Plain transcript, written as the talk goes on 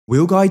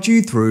We'll guide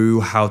you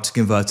through how to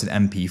convert an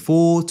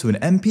MP4 to an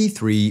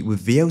MP3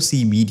 with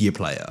VLC media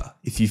player.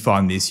 If you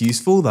find this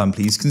useful, then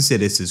please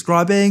consider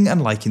subscribing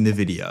and liking the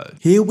video.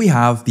 Here we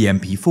have the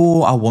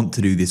MP4 I want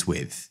to do this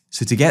with.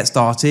 So to get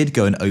started,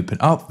 go and open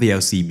up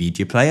VLC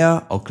media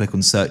player. I'll click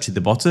on search at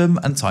the bottom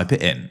and type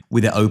it in.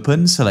 With it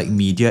open, select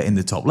media in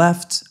the top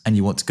left, and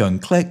you want to go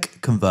and click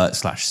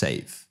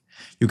convert/save.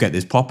 You'll get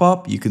this pop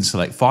up. You can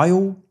select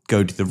file,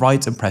 go to the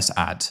right and press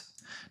add.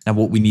 Now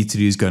what we need to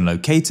do is go and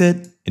locate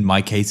it. In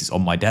my case, it's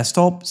on my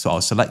desktop, so I'll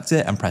select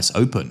it and press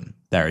open.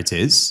 There it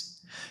is.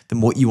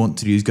 Then what you want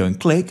to do is go and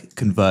click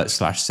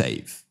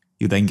convert/save.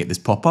 You'll then get this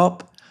pop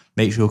up.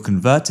 Make sure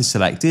convert is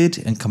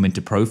selected and come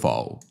into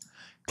profile.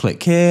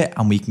 Click here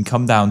and we can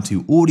come down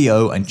to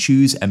audio and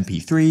choose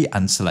MP3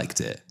 and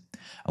select it.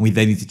 And we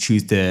then need to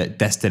choose the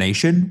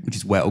destination, which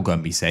is where it'll go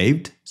and be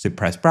saved. So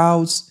press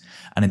browse.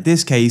 And in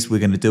this case, we're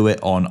going to do it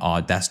on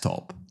our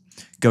desktop.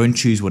 Go and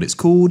choose what it's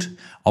called.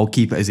 I'll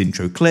keep it as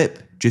intro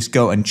clip. Just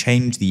go and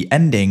change the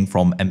ending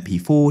from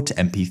MP4 to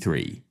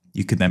MP3.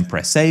 You can then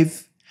press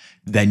save.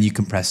 Then you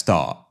can press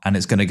start and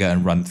it's going to go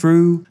and run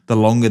through. The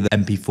longer the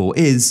MP4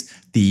 is,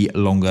 the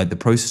longer the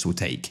process will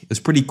take. It was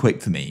pretty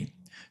quick for me.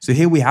 So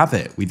here we have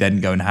it. We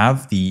then go and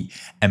have the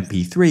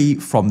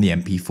MP3 from the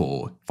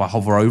MP4. If I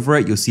hover over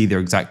it, you'll see they're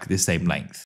exactly the same length.